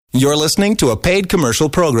You're listening to a paid commercial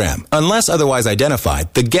program. Unless otherwise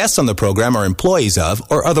identified, the guests on the program are employees of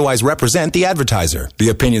or otherwise represent the advertiser. The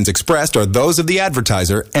opinions expressed are those of the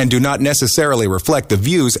advertiser and do not necessarily reflect the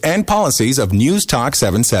views and policies of News Talk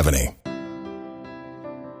 770.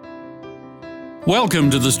 Welcome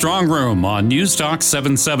to the Strong Room on News Talk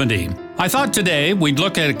 770. I thought today we'd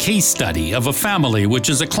look at a case study of a family which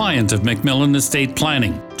is a client of MacMillan Estate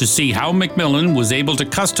Planning to see how MacMillan was able to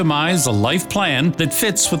customize a life plan that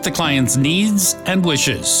fits with the client's needs and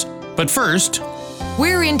wishes. But first,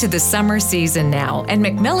 we're into the summer season now, and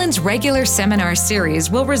MacMillan's regular seminar series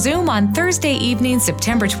will resume on Thursday evening,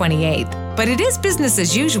 September 28th. But it is business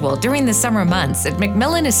as usual during the summer months at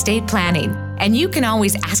MacMillan Estate Planning. And you can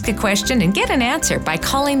always ask a question and get an answer by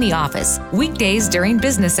calling the office weekdays during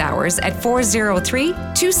business hours at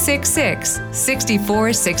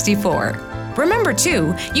 403-266-6464. Remember,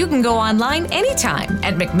 too, you can go online anytime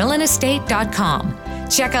at MacMillanestate.com.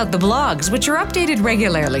 Check out the blogs, which are updated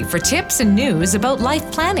regularly for tips and news about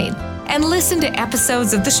life planning. And listen to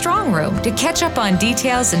episodes of The Strong Room to catch up on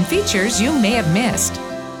details and features you may have missed.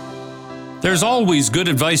 There's always good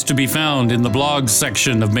advice to be found in the blogs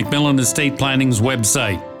section of MacMillan Estate Planning's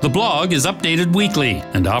website. The blog is updated weekly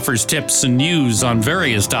and offers tips and news on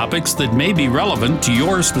various topics that may be relevant to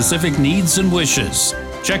your specific needs and wishes.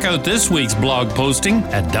 Check out this week's blog posting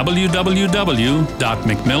at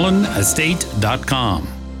www.macmillanestate.com.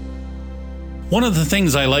 One of the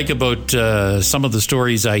things I like about some of the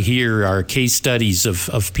stories I hear are case studies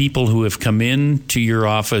of people who have come in to your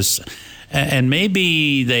office. And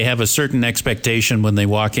maybe they have a certain expectation when they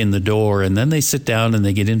walk in the door, and then they sit down and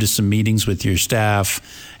they get into some meetings with your staff,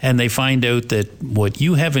 and they find out that what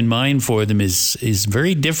you have in mind for them is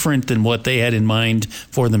very different than what they had in mind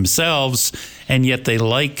for themselves, and yet they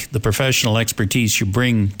like the professional expertise you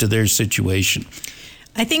bring to their situation.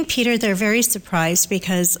 I think, Peter, they're very surprised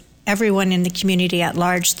because everyone in the community at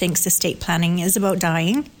large thinks estate planning is about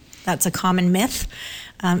dying. That's a common myth.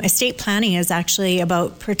 Estate planning is actually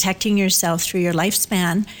about protecting yourself through your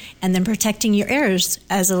lifespan and then protecting your heirs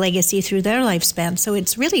as a legacy through their lifespan. So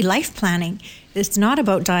it's really life planning. It's not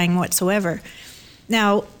about dying whatsoever.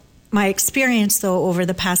 Now, my experience, though, over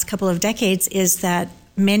the past couple of decades is that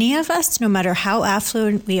many of us, no matter how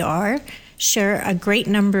affluent we are, share a great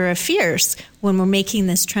number of fears when we're making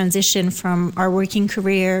this transition from our working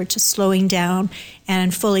career to slowing down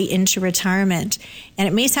and fully into retirement. And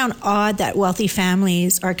it may sound odd that wealthy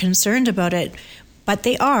families are concerned about it, but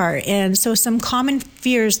they are. And so some common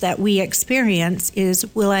fears that we experience is,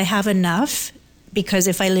 will I have enough? Because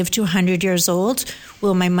if I live to 100 years old,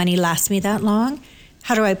 will my money last me that long?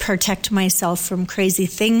 How do I protect myself from crazy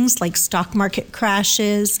things like stock market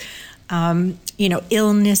crashes,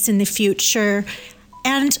 illness in the future?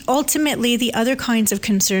 And ultimately, the other kinds of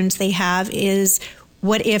concerns they have is,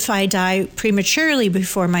 what if I die prematurely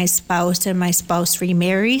before my spouse and my spouse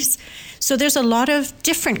remarries? So there's a lot of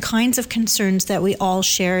different kinds of concerns that we all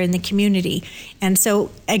share in the community. And so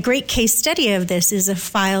a great case study of this is a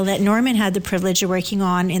file that Norman had the privilege of working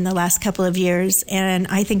on in the last couple of years. And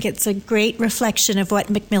I think it's a great reflection of what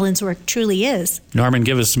MacMillan's work truly is. Norman,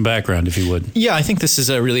 give us some background, if you would. Yeah, I think this is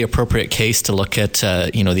a really appropriate case to look at,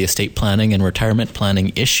 the estate planning and retirement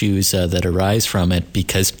planning issues that arise from it,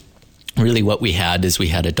 because really what we had is we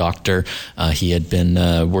had a doctor. He had been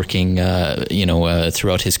working,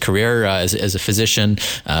 throughout his career as a physician.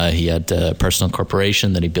 He had a personal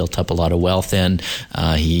corporation that he built up a lot of wealth in.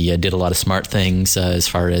 He did a lot of smart things as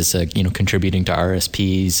far as, contributing to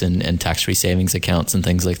RSPs and tax-free savings accounts and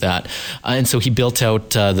things like that. And so he built out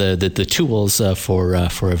the tools for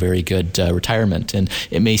a very good retirement. And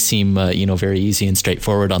it may seem, very easy and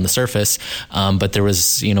straightforward on the surface, but there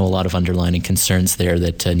was, a lot of underlying concerns there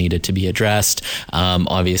that needed to be addressed.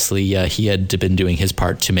 Obviously, he had been doing his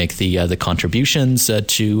part to make the contributions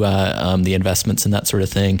to the investments and that sort of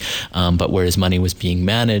thing, but where his money was being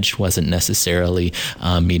managed wasn't necessarily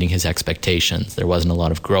meeting his expectations. There wasn't a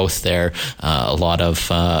lot of growth there. A lot of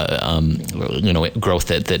growth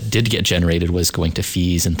that did get generated was going to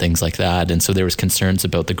fees and things like that, and so there was concerns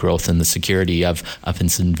about the growth and the security of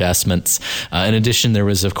his investments. In addition, there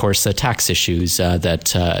was, of course, tax issues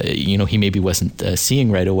that he maybe wasn't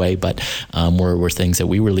seeing right away, but were things that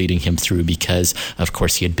we were leading him through because, of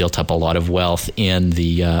course, he had built up a lot of wealth in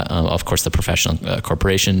the professional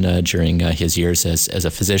corporation during his years as a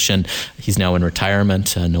physician. He's now in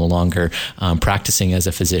retirement, no longer practicing as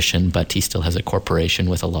a physician, but he still has a corporation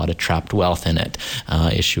with a lot of trapped wealth in it.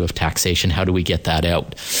 Issue of taxation, how do we get that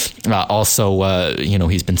out?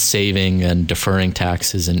 He's been saving and deferring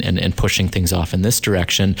taxes and pushing things off in this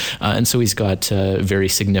direction, and so he's got very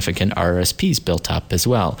significant RSPs built up as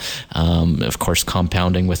well. Of course,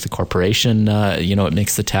 compounding with the corporation, it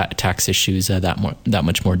makes the tax issues that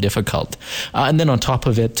much more difficult. And then on top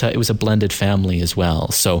of it, it was a blended family as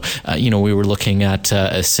well. So, we were looking at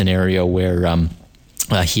a scenario where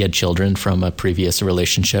he had children from a previous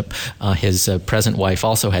relationship. His present wife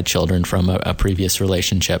also had children from a previous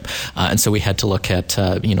relationship. And so we had to look at,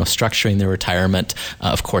 structuring their retirement,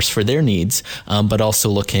 of course, for their needs, but also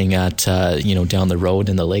looking at, down the road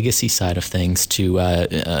in the legacy side of things to,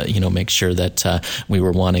 make sure that we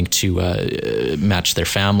were wanting to match their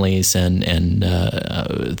families and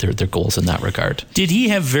their goals in that regard. Did he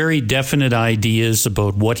have very definite ideas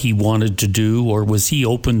about what he wanted to do, or was he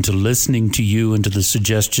open to listening to you and to the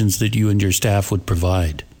suggestions that you and your staff would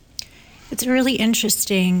provide? It's a really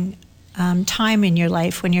interesting time in your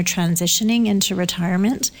life when you're transitioning into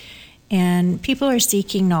retirement, and people are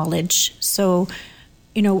seeking knowledge. So,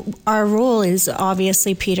 our role is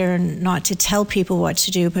obviously, Peter, not to tell people what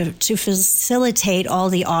to do, but to facilitate all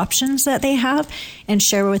the options that they have and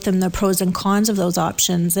share with them the pros and cons of those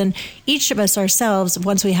options. And each of us ourselves,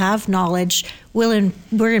 once we have knowledge,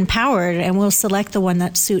 we're empowered and we'll select the one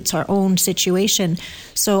that suits our own situation.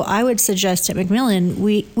 So I would suggest at MacMillan,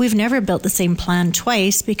 we've never built the same plan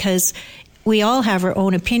twice, because we all have our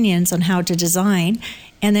own opinions on how to design.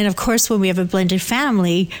 And then, of course, when we have a blended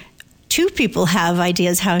family, two people have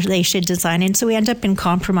ideas how they should design, and so we end up in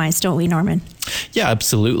compromise, don't we, Norman? Yeah,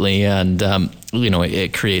 absolutely. And,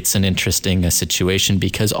 it creates an interesting situation,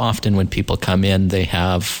 because often when people come in, they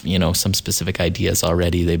have, some specific ideas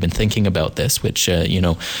already. They've been thinking about this, which,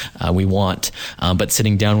 we want. But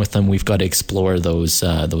sitting down with them, we've got to explore those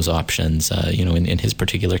options. In his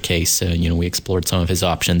particular case, we explored some of his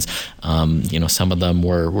options. Some of them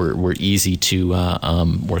were easy to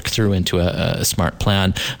work through into a smart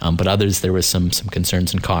plan. But others, there was some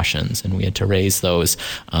concerns and cautions, and we had to raise those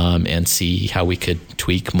and see how we could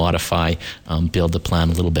tweak, modify, build the plan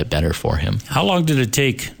a little bit better for him. How long did it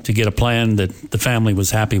take to get a plan that the family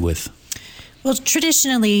was happy with? Well,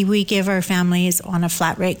 traditionally, we give our families on a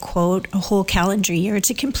flat rate quote a whole calendar year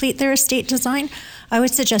to complete their estate design. I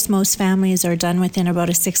would suggest most families are done within about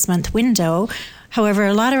a 6-month window. However,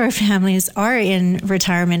 a lot of our families are in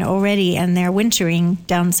retirement already and they're wintering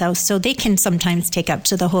down south, so they can sometimes take up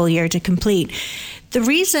to the whole year to complete. The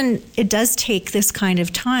reason it does take this kind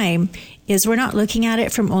of time is we're not looking at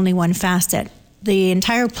it from only one facet. The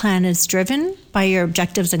entire plan is driven by your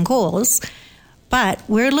objectives and goals, but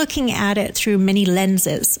we're looking at it through many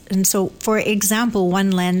lenses. And so, for example, one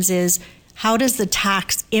lens is, how does the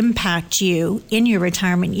tax impact you in your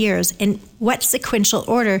retirement years? And what sequential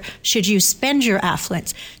order should you spend your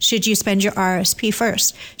affluence? Should you spend your RSP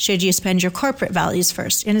first? Should you spend your corporate values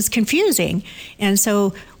first? And it's confusing. And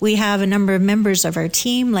so we have a number of members of our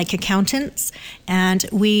team, like accountants, and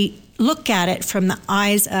we look at it from the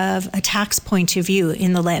eyes of a tax point of view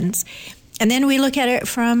in the lens. And then we look at it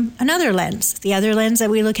from another lens. The other lens that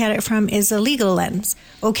we look at it from is a legal lens.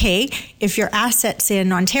 Okay, if your assets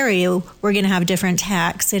in Ontario, we're going to have different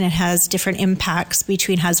tax, and it has different impacts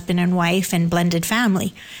between husband and wife and blended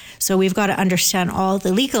family. So we've got to understand all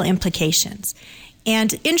the legal implications.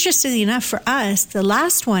 And interestingly enough for us, the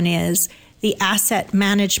last one is the asset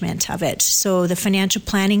management of it, so the financial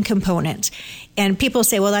planning component. And people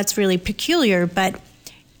say, well, that's really peculiar, but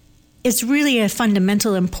it's really a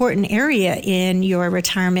fundamental, important area in your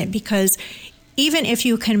retirement, because even if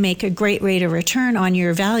you can make a great rate of return on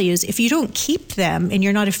your values, if you don't keep them and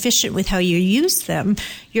you're not efficient with how you use them,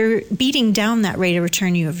 you're beating down that rate of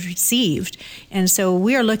return you have received. And so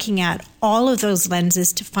we're looking at all of those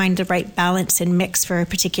lenses to find the right balance and mix for a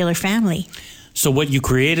particular family. So what you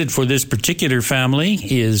created for this particular family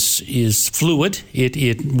is fluid.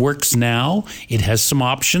 It works now. It has some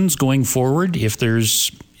options going forward. If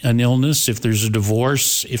there's an illness, if there's a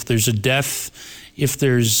divorce, if there's a death, if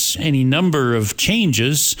there's any number of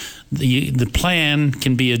changes, the plan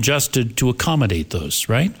can be adjusted to accommodate those,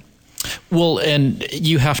 right? Well, and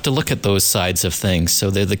you have to look at those sides of things. So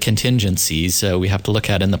they're the contingencies. We have to look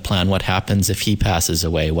at in the plan what happens if he passes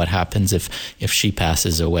away, what happens if she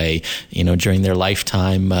passes away, during their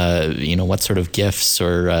lifetime, what sort of gifts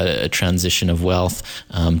or a transition of wealth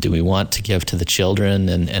do we want to give to the children,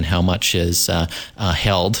 and how much is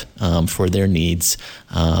held for their needs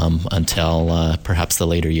until perhaps the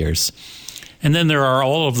later years. And then there are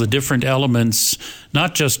all of the different elements,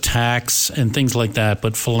 not just tax and things like that,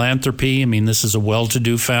 but philanthropy. I mean, this is a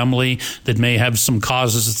well-to-do family that may have some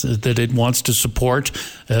causes that it wants to support,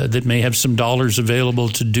 that may have some dollars available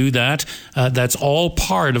to do that. That's all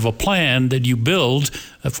part of a plan that you build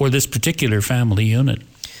for this particular family unit.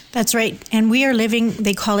 That's right. And we are living,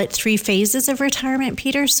 they call it 3 phases of retirement,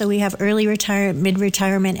 Peter. So we have early retirement,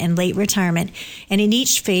 mid-retirement, and late retirement. And in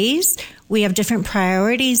each phase, we have different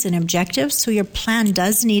priorities and objectives. So your plan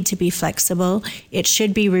does need to be flexible. It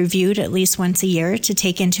should be reviewed at least once a year to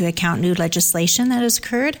take into account new legislation that has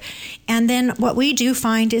occurred. And then what we do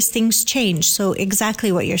find is things change. So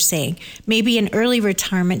exactly what you're saying. Maybe in early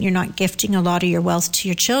retirement, you're not gifting a lot of your wealth to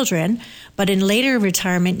your children, but in later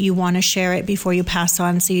retirement, you want to share it before you pass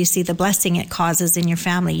on so you see the blessing it causes in your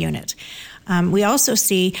family unit. We also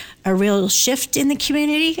see a real shift in the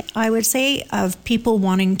community, I would say, of people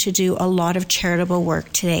wanting to do a lot of charitable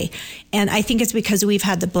work today. And I think it's because we've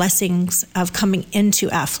had the blessings of coming into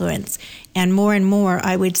affluence. And more,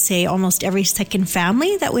 I would say almost every second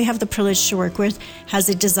family that we have the privilege to work with has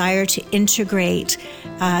a desire to integrate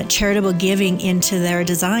charitable giving into their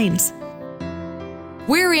designs.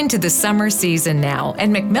 We're into the summer season now,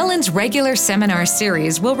 and MacMillan's regular seminar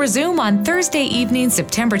series will resume on Thursday evening,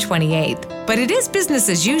 September 28th. But it is business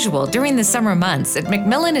as usual during the summer months at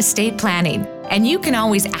MacMillan Estate Planning. And you can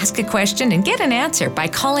always ask a question and get an answer by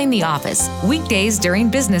calling the office weekdays during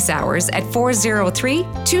business hours at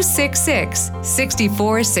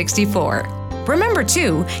 403-266-6464. Remember,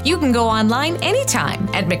 too, you can go online anytime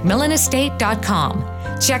at MacMillanestate.com.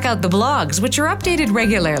 Check out the blogs, which are updated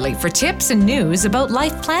regularly for tips and news about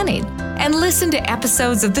life planning. And listen to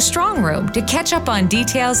episodes of The Strong Room to catch up on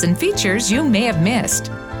details and features you may have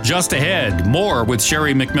missed. Just ahead, more with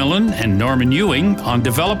Sheri MacMillan and Norman Ewing on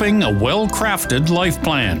developing a well-crafted life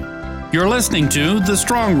plan. You're listening to The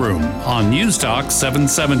Strong Room on News Talk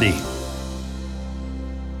 770.